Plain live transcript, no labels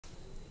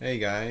Hey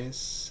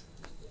guys,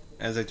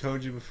 as I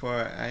told you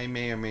before, I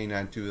may or may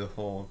not do the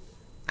whole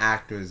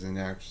actors and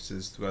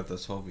actresses throughout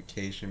this whole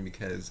vacation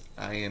because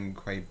I am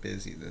quite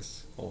busy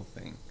this whole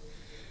thing.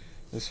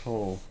 This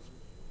whole,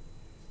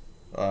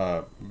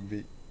 uh,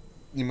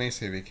 you may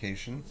say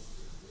vacation.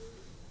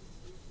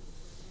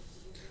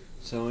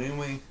 So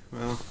anyway,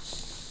 well,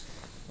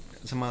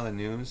 some other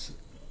news.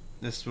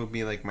 This will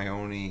be like my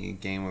only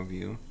game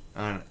review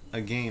on a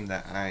game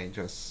that I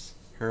just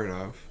heard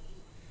of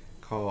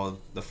called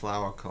The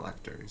Flower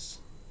Collectors,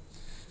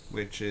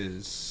 which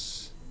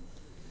is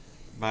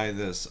by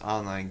this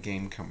online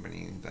game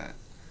company that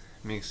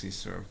makes these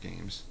sort of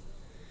games.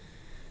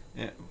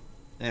 It,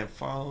 it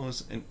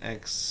follows an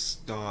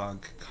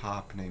ex-dog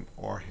cop named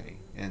Jorge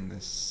in the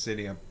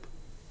city of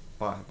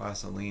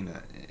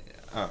Barcelona.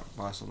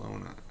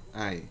 Barcelona.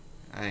 I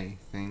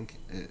think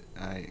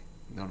I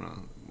don't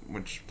know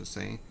which to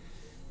say.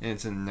 And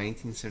it's in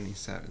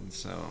 1977.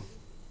 So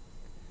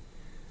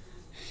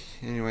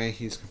anyway,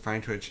 he's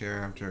confined to a chair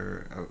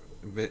after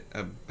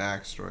a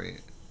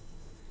backstory.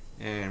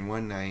 And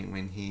one night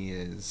when he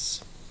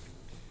is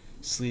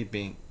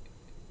sleeping,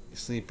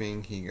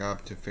 he got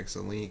up to fix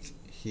a leak.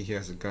 He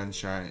hears a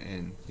gunshot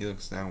and he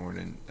looks downward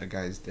and a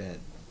guy's dead.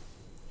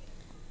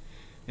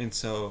 And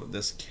so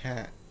this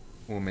cat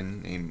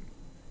woman named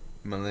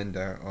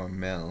Melinda or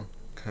Mel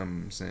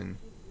comes in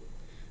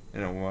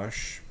a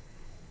rush,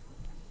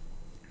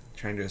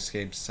 trying to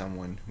escape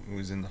someone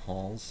who's in the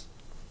halls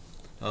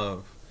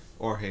of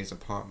Jorge's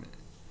apartment.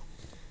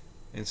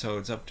 And so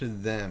it's up to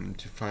them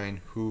to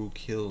find who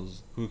killed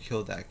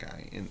that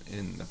guy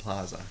in the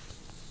plaza.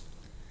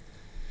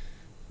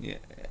 Yeah,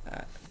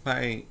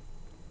 I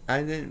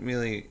didn't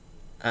really.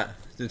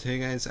 To tell you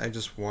guys, I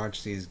just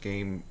watch these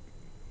game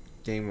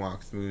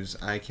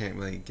walkthroughs. I can't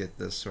really get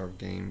this sort of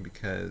game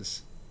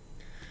because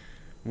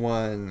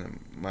one,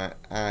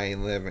 I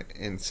live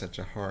in such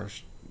a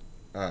harsh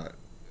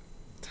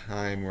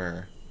time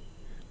where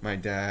my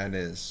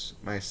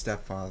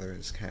stepfather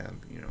is kind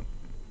of,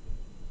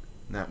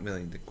 not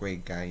really the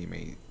great guy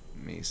you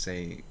may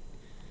say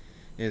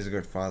is a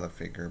good father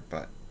figure,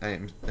 but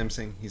I'm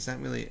saying he's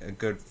not really a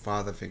good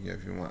father figure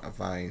if you want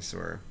advice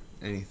or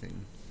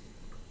anything.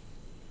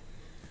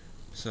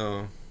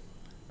 So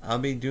I'll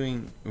be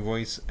doing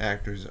voice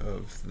actors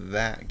of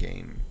that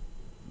game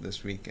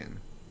this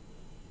weekend.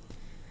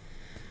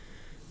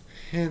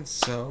 And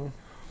so,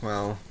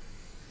 well,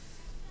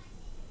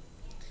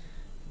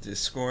 to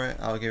score it,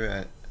 I'll give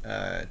it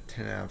a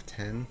 10 out of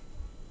 10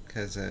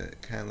 because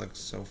it kind of looks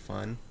so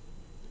fun.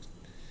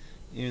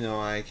 Even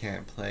though I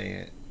can't play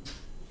it,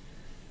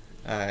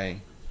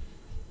 I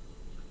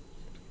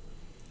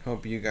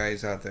hope you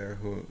guys out there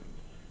who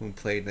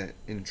played it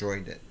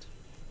enjoyed it.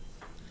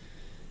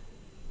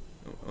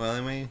 Well,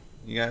 anyway,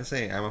 you gotta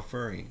say I'm a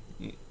furry.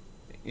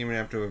 Even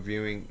after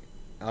reviewing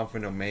Alpha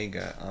and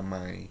Omega on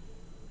my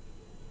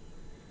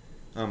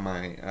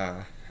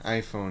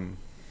iPhone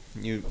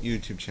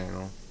YouTube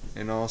channel,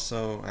 and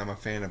also I'm a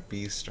fan of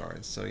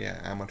Beastars. So yeah,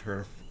 I'm a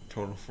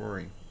total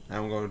furry. I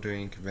don't go to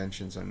any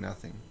conventions or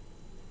nothing.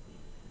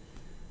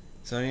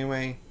 So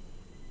anyway,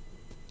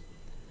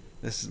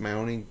 this is my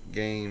only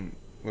game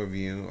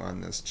review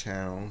on this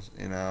channel,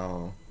 and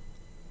I'll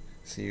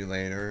see you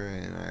later,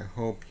 and I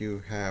hope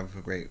you have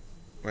a great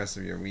rest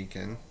of your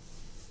weekend.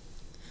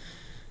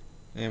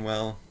 And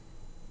well,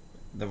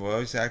 the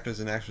voice actors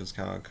and actors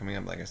coming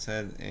up, like I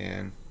said,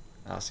 and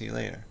I'll see you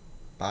later.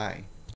 Bye.